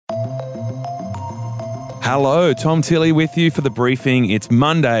Hello, Tom Tilley with you for the briefing. It's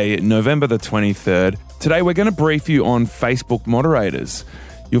Monday, November the 23rd. Today we're going to brief you on Facebook moderators.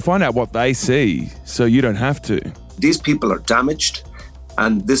 You'll find out what they see so you don't have to. These people are damaged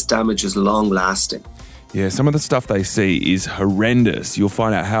and this damage is long lasting. Yeah, some of the stuff they see is horrendous. You'll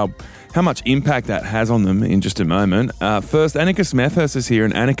find out how much impact that has on them in just a moment. First, Annika Smethurst is here.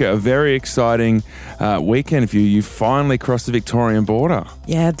 And Annika, a very exciting weekend for you. You finally crossed the Victorian border.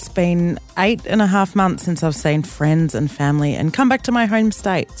 Yeah, it's been 8.5 months since I've seen friends and family and come back to my home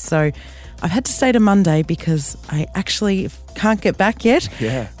state. So I've had to stay to Monday because I actually can't get back yet.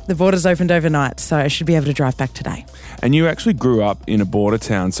 Yeah. The border's opened overnight, so I should be able to drive back today. And you actually grew up in a border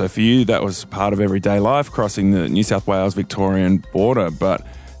town. So for you, that was part of everyday life, crossing the New South Wales-Victorian border. But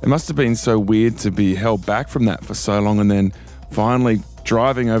it must have been so weird to be held back from that for so long and then finally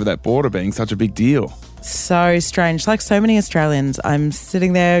driving over that border being such a big deal. So strange. Like so many Australians, I'm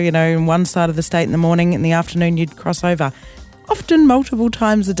sitting there, in one side of the state in the morning, in the afternoon you'd cross over. Often multiple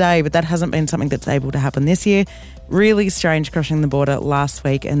times a day, but that hasn't been something that's able to happen this year. Really strange crossing the border last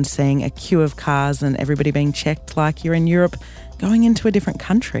week and seeing a queue of cars and everybody being checked like you're in Europe going into a different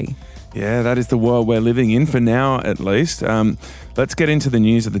country. Yeah, that is the world we're living in for now, at least. Let's get into the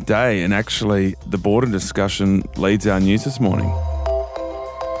news of the day. And actually, the border discussion leads our news this morning.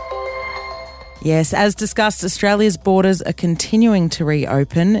 Yes, as discussed, Australia's borders are continuing to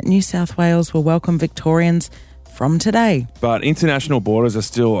reopen. New South Wales will welcome Victorians from today. But international borders are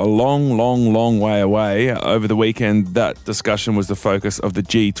still a long way away. Over the weekend, that discussion was the focus of the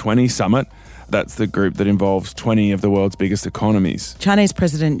G20 summit. That's the group that involves 20 of the world's biggest economies. Chinese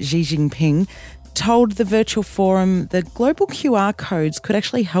President Xi Jinping told the virtual forum that global QR codes could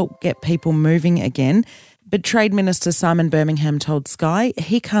actually help get people moving again. But Trade Minister Simon Birmingham told Sky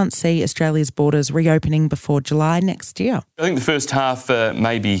he can't see Australia's borders reopening before July next year. I think the first half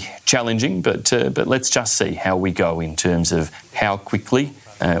may be challenging, but let's just see how we go in terms of how quickly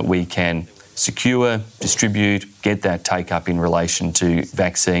we can secure, distribute, get that take-up in relation to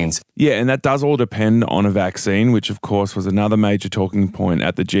vaccines. Yeah, and that does all depend on a vaccine, which of course was another major talking point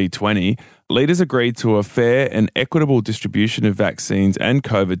at the G20. Leaders agreed to a fair and equitable distribution of vaccines and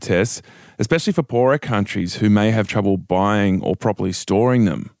COVID tests, especially for poorer countries who may have trouble buying or properly storing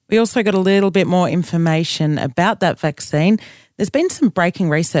them. We also got a little bit more information about that vaccine. There's been some breaking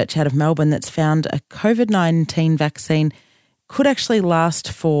research out of Melbourne that's found a COVID-19 vaccine could actually last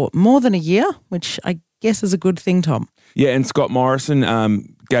for more than a year, which I guess is a good thing, Tom. Yeah, and Scott Morrison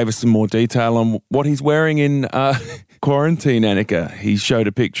gave us some more detail on what he's wearing in quarantine, Annika. He showed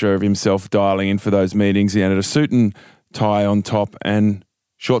a picture of himself dialing in for those meetings. He had a suit and tie on top and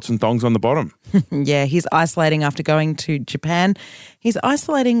shorts and thongs on the bottom. Yeah, he's isolating after going to Japan. He's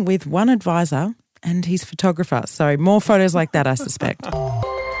isolating with one advisor and his photographer. So more photos like that, I suspect.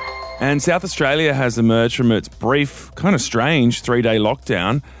 And South Australia has emerged from its brief, kind of strange 3-day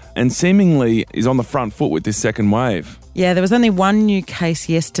lockdown and seemingly is on the front foot with this second wave. Yeah, there was only one new case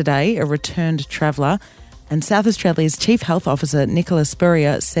yesterday, a returned traveller. And South Australia's Chief Health Officer, Nicola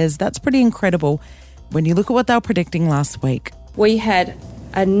Spurrier, says that's pretty incredible when you look at what they were predicting last week. We had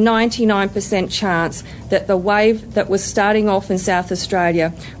a 99% chance that the wave that was starting off in South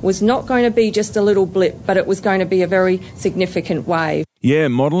Australia was not going to be just a little blip, but it was going to be a very significant wave. Yeah,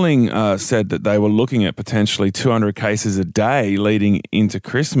 modelling said that they were looking at potentially 200 cases a day leading into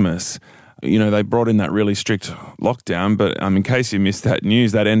Christmas. They brought in that really strict lockdown, but in case you missed that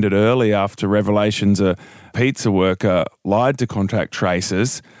news, that ended early after revelations a pizza worker lied to contact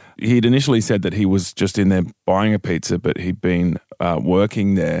tracers. He'd initially said that he was just in there buying a pizza, but he'd been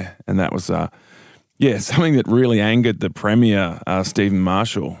working there, and that was something that really angered the Premier, Stephen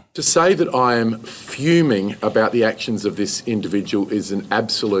Marshall. To say that I am fuming about the actions of this individual is an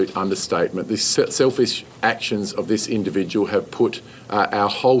absolute understatement. The selfish actions of this individual have put our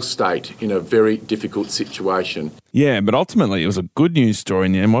whole state in a very difficult situation. Yeah, but ultimately it was a good news story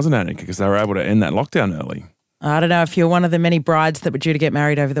in the end, wasn't it, because they were able to end that lockdown early. I don't know if you're one of the many brides that were due to get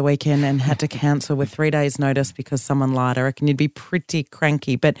married over the weekend and had to cancel with 3 days' notice because someone lied. I reckon you'd be pretty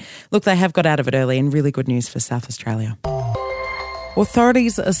cranky. But look, they have got out of it early and really good news for South Australia.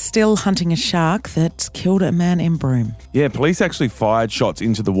 Authorities are still hunting a shark that killed a man in Broome. Yeah, police actually fired shots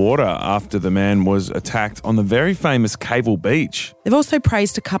into the water after the man was attacked on the very famous Cable Beach. They've also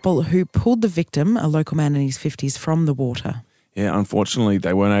praised a couple who pulled the victim, a local man in his 50s, from the water. Yeah, unfortunately,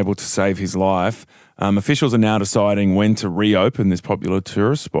 they weren't able to save his life. Officials are now deciding when to reopen this popular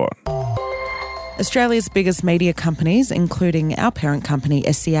tourist spot. Australia's biggest media companies, including our parent company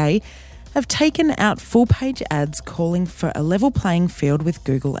SCA, have taken out full-page ads calling for a level playing field with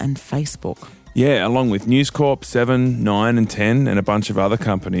Google and Facebook. Yeah, along with News Corp, 7, 9 and 10 and a bunch of other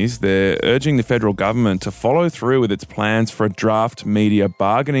companies, they're urging the federal government to follow through with its plans for a draft media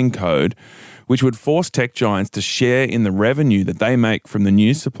bargaining code which would force tech giants to share in the revenue that they make from the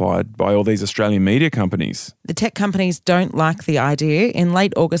news supplied by all these Australian media companies. The tech companies don't like the idea. In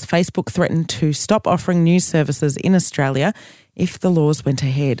late August, Facebook threatened to stop offering news services in Australia if the laws went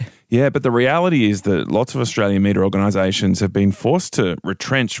ahead. Yeah, but the reality is that lots of Australian media organisations have been forced to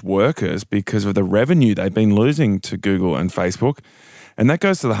retrench workers because of the revenue they've been losing to Google and Facebook. And that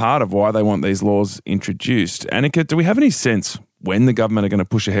goes to the heart of why they want these laws introduced. Annika, do we have any sense when the government are going to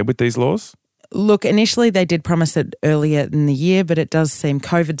push ahead with these laws? Look, initially they did promise it earlier in the year, but it does seem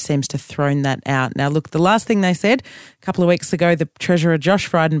COVID seems to have thrown that out. Now, look, the last thing they said a couple of weeks ago, the Treasurer Josh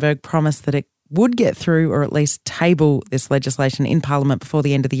Frydenberg promised that it would get through or at least table this legislation in Parliament before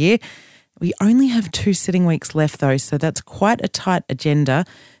the end of the year. We only have 2 sitting weeks left though, so that's quite a tight agenda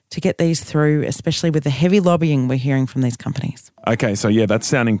to get these through, especially with the heavy lobbying we're hearing from these companies. Okay, so yeah, that's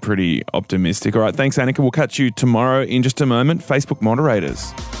sounding pretty optimistic. All right, thanks Annika. We'll catch you tomorrow in just a moment. Facebook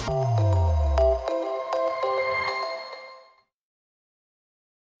moderators.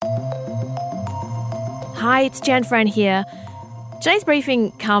 Hi, it's Jan Fran here. Today's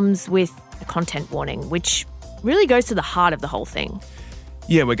briefing comes with a content warning, which really goes to the heart of the whole thing.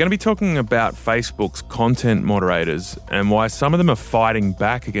 Yeah, we're going to be talking about Facebook's content moderators and why some of them are fighting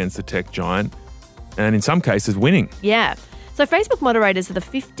back against the tech giant and in some cases winning. Yeah. So Facebook moderators are the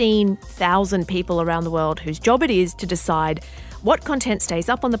 15,000 people around the world whose job it is to decide what content stays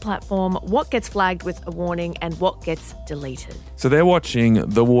up on the platform, what gets flagged with a warning, and what gets deleted. So they're watching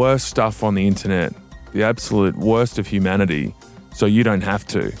the worst stuff on the internet, the absolute worst of humanity, so you don't have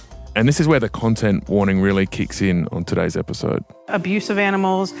to. And this is where the content warning really kicks in on today's episode. Abuse of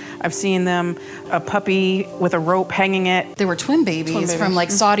animals. I've seen them, a puppy with a rope hanging it. There were twin babies from like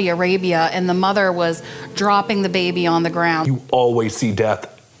Saudi Arabia, and the mother was dropping the baby on the ground. You always see death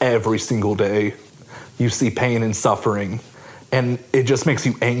every single day. You see pain and suffering, and it just makes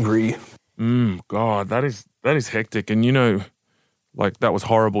you angry. God, that is hectic. And you know, like that was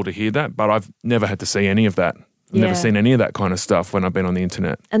horrible to hear that, but I've never had to see any of that. I've never seen any of that kind of stuff when I've been on the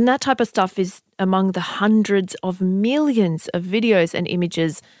internet. And that type of stuff is among the hundreds of millions of videos and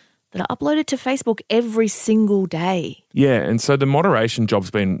images that are uploaded to Facebook every single day. Yeah, and so the moderation job's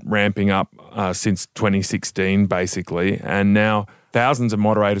been ramping up since 2016, basically, and now thousands of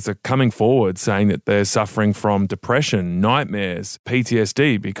moderators are coming forward saying that they're suffering from depression, nightmares,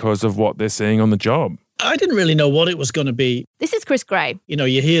 PTSD because of what they're seeing on the job. I didn't really know what it was going to be. This is Chris Gray. You know,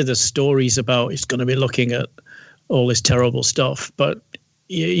 you hear the stories about it's going to be looking at all this terrible stuff, but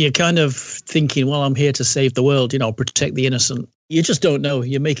you're kind of thinking, well, I'm here to save the world, you know, protect the innocent. You just don't know.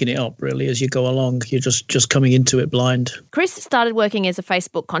 You're making it up, really, as you go along. You're just coming into it blind. Chris started working as a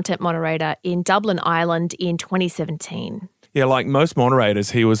Facebook content moderator in Dublin, Ireland in 2017. Yeah, like most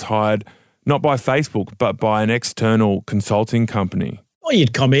moderators, he was hired not by Facebook, but by an external consulting company. Well,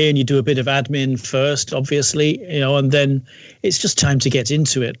 you'd come in, you do a bit of admin first, obviously, you know, and then it's just time to get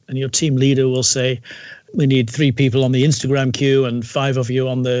into it. And your team leader will say, we need 3 people on the Instagram queue and 5 of you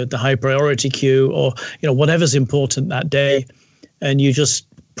on the high priority queue, or, you know, whatever's important that day. And you just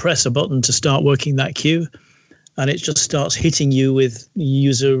press a button to start working that queue, and it just starts hitting you with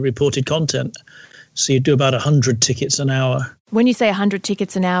user reported content. So you do about 100 tickets an hour. When you say 100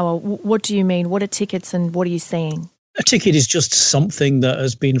 tickets an hour, what do you mean? What are tickets and what are you seeing? A ticket is just something that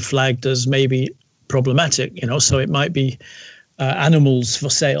has been flagged as maybe problematic, you know, so it might be animals for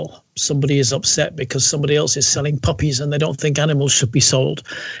sale. Somebody is upset because somebody else is selling puppies and they don't think animals should be sold.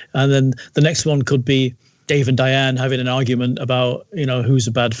 And then the next one could be Dave and Diane having an argument about, you know, who's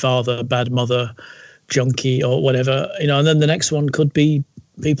a bad father, bad mother, junkie or whatever, you know, and then the next one could be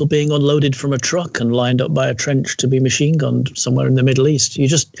people being unloaded from a truck and lined up by a trench to be machine gunned somewhere in the Middle East.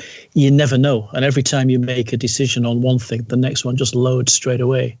 You never know. And every time you make a decision on one thing, the next one just loads straight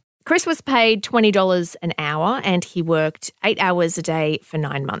away. Chris was paid $20 an hour and he worked 8 hours a day for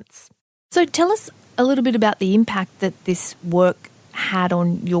 9 months. So tell us a little bit about the impact that this work had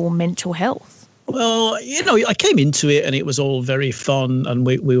on your mental health. Well, you know, I came into it and it was all very fun, and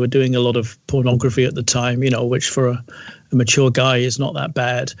we were doing a lot of pornography at the time, you know, which for a mature guy is not that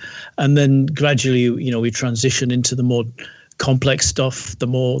bad. And then gradually, you know, we transition into the more complex stuff,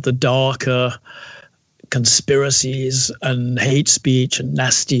 the darker conspiracies and hate speech and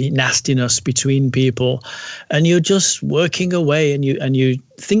nastiness between people. And you're just working away, and you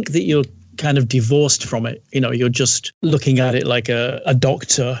think that you're kind of divorced from it. You know, you're just looking at it like a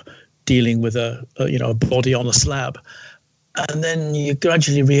doctor dealing with a body on a slab. And then you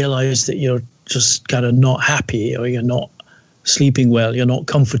gradually realize that you're just kind of not happy, or you're not sleeping well, you're not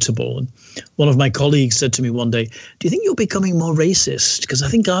comfortable. And one of my colleagues said to me one day, do you think you're becoming more racist? Because I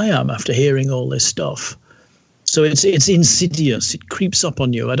think I am after hearing all this stuff. So it's insidious. It creeps up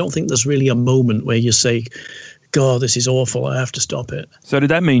on you. I don't think there's really a moment where you say, God, this is awful. I have to stop it. So did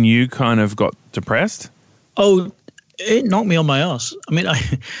that mean you kind of got depressed? Oh, it knocked me on my ass. I mean,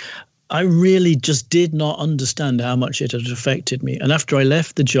 I really just did not understand how much it had affected me. And after I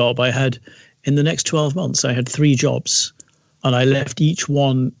left the job, in the next 12 months, I had 3 jobs. And I left each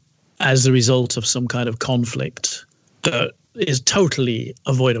one as a result of some kind of conflict that is totally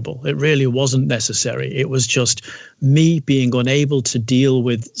avoidable. It really wasn't necessary. It was just me being unable to deal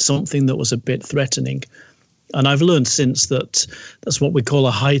with something that was a bit threatening. And I've learned since that that's what we call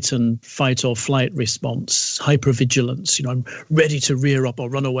a heightened fight or flight response, hypervigilance. I'm ready to rear up or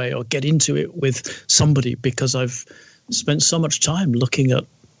run away or get into it with somebody because I've spent so much time looking at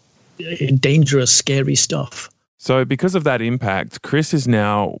dangerous, scary stuff. So because of that impact, Chris is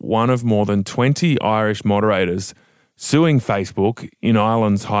now one of more than 20 Irish moderators suing Facebook in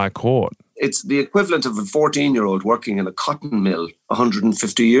Ireland's High Court. It's the equivalent of a 14-year-old working in a cotton mill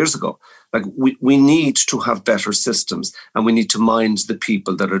 150 years ago. Like we need to have better systems and we need to mind the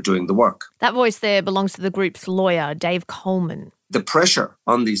people that are doing the work. That voice there belongs to the group's lawyer, Dave Coleman. The pressure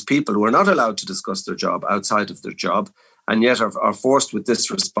on these people who are not allowed to discuss their job outside of their job and yet are forced with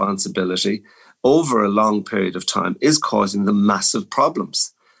this responsibility over a long period of time is causing them massive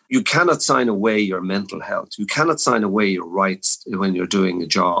problems. You cannot sign away your mental health. You cannot sign away your rights when you're doing a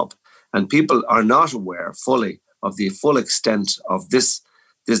job. And people are not aware fully of the full extent of this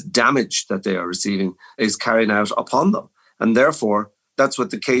damage that they are receiving is carrying out upon them. And therefore, that's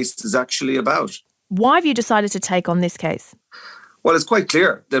what the case is actually about. Why have you decided to take on this case? Well, it's quite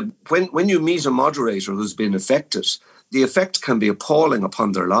clear that when you meet a moderator who's been affected, the effect can be appalling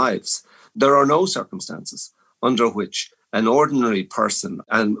upon their lives. There are no circumstances under which an ordinary person,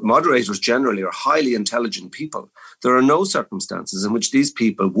 and moderators generally are highly intelligent people, there are no circumstances in which these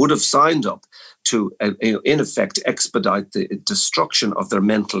people would have signed up to, in effect, expedite the destruction of their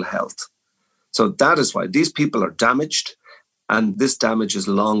mental health. So that is why these people are damaged, and this damage is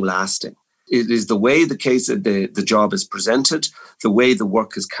long-lasting. It is the way the job is presented, the way the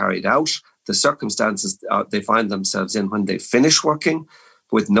work is carried out, the circumstances they find themselves in when they finish working,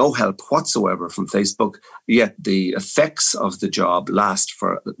 with no help whatsoever from Facebook, yet the effects of the job last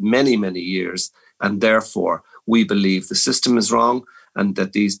for many, many years. And therefore, we believe the system is wrong and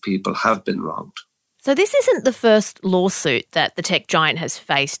that these people have been wronged. So this isn't the first lawsuit that the tech giant has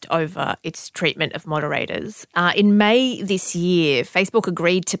faced over its treatment of moderators. In May this year, Facebook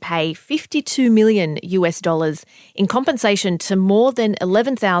agreed to pay $52 million in compensation to more than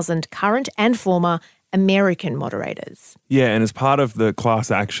 11,000 current and former American moderators. Yeah, and as part of the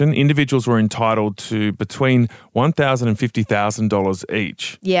class action, individuals were entitled to between $1,000 and $50,000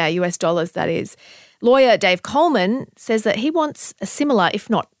 each. Yeah, US dollars, that is. Lawyer Dave Coleman says that he wants a similar, if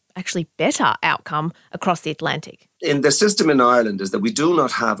not actually better, outcome across the Atlantic. In the system in Ireland is that we do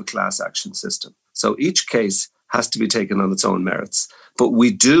not have a class action system. So each case has to be taken on its own merits. But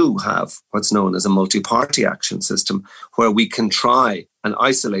we do have what's known as a multi-party action system where we can try and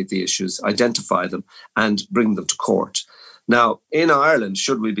isolate the issues, identify them, and bring them to court. Now, in Ireland,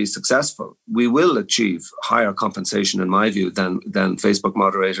 should we be successful, we will achieve higher compensation, in my view, than Facebook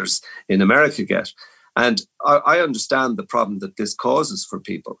moderators in America get. And I understand the problem that this causes for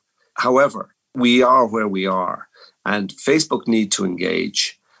people. However, we are where we are, and Facebook need to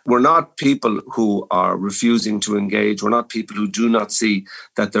engage. We're not people who are refusing to engage. We're not people who do not see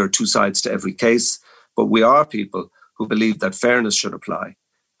that there are two sides to every case, but we are people who believe that fairness should apply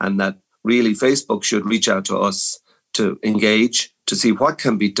and that really Facebook should reach out to us to engage, to see what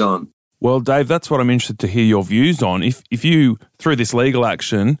can be done. Well, Dave, that's what I'm interested to hear your views on. If you, through this legal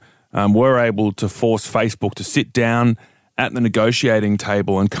action, were able to force Facebook to sit down at the negotiating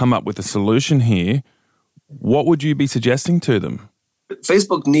table and come up with a solution here, what would you be suggesting to them?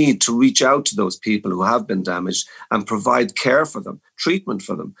 Facebook need to reach out to those people who have been damaged and provide care for them, treatment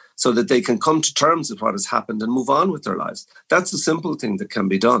for them, so that they can come to terms with what has happened and move on with their lives. That's a simple thing that can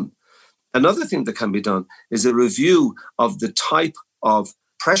be done. Another thing that can be done is a review of the type of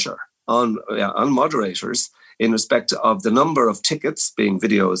pressure on moderators in respect of the number of tickets, being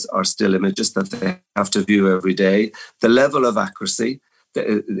videos or still images that they have to view every day, the level of accuracy,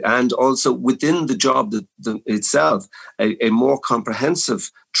 and also within the job itself, a more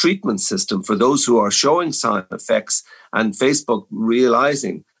comprehensive treatment system for those who are showing side effects, and Facebook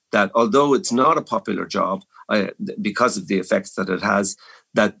realizing that although it's not a popular job because of the effects that it has,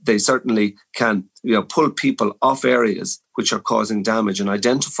 that they certainly can pull people off areas which are causing damage and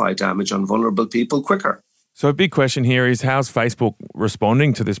identify damage on vulnerable people quicker. So a big question here is, how's Facebook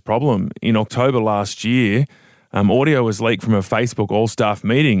responding to this problem? In October last year, audio was leaked from a Facebook all-staff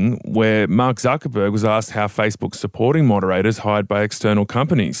meeting where Mark Zuckerberg was asked how Facebook's supporting moderators hired by external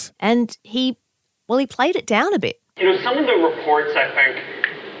companies. And he played it down a bit. Some of the reports, I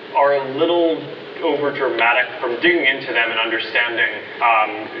think, are a little over-dramatic from digging into them and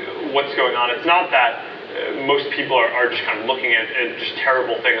understanding what's going on. It's not that most people are just kind of looking at just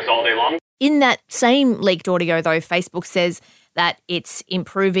terrible things all day long. In that same leaked audio, though, Facebook says that it's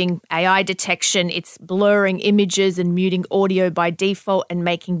improving AI detection, it's blurring images and muting audio by default and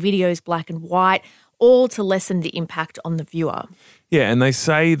making videos black and white, all to lessen the impact on the viewer. Yeah, and they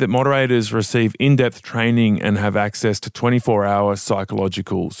say that moderators receive in-depth training and have access to 24-hour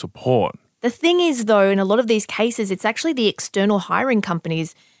psychological support. The thing is, though, in a lot of these cases, it's actually the external hiring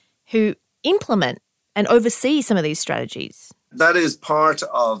companies who implement and oversee some of these strategies. That is part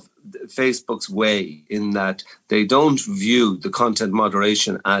of Facebook's way, in that they don't view the content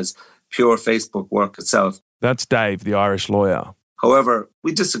moderation as pure Facebook work itself. That's Dave, the Irish lawyer. However,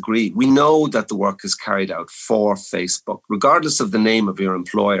 we disagree. We know that the work is carried out for Facebook. Regardless of the name of your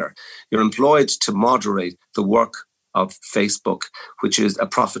employer, you're employed to moderate the work of Facebook, which is a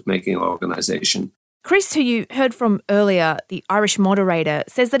profit-making organisation. Chris, who you heard from earlier, the Irish moderator,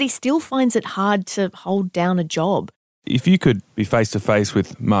 says that he still finds it hard to hold down a job. If you could be face-to-face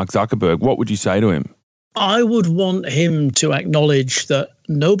with Mark Zuckerberg, what would you say to him? I would want him to acknowledge that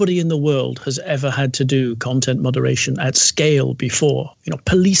nobody in the world has ever had to do content moderation at scale before.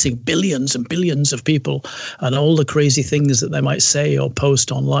 Policing billions and billions of people and all the crazy things that they might say or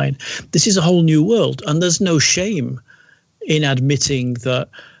post online. This is a whole new world, and there's no shame in admitting that,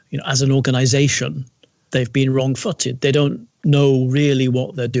 as an organization, they've been wrong-footed. They don't know really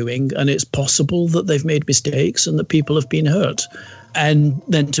what they're doing, and it's possible that they've made mistakes and that people have been hurt. And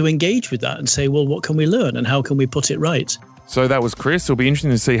then to engage with that and say, well, what can we learn and how can we put it right? So that was Chris. It'll be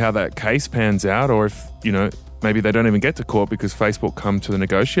interesting to see how that case pans out, or if, maybe they don't even get to court because Facebook come to the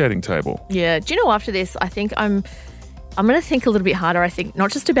negotiating table. Yeah. Do you know, after this, I think I'm going to think a little bit harder, I think,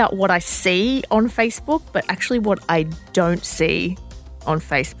 not just about what I see on Facebook, but actually what I don't see on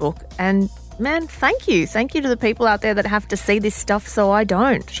Facebook. And man, thank you. Thank you to the people out there that have to see this stuff so I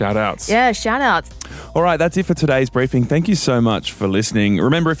don't. Shout outs. Yeah, shout outs. All right, that's it for today's briefing. Thank you so much for listening.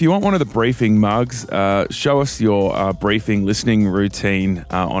 Remember, if you want one of the briefing mugs, show us your briefing listening routine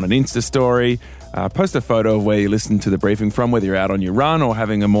on an Insta story. Post a photo of where you listen to the briefing from, whether you're out on your run or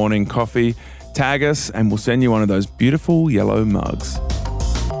having a morning coffee. Tag us and we'll send you one of those beautiful yellow mugs.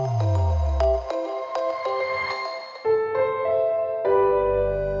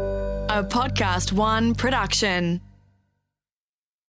 A Podcast One production.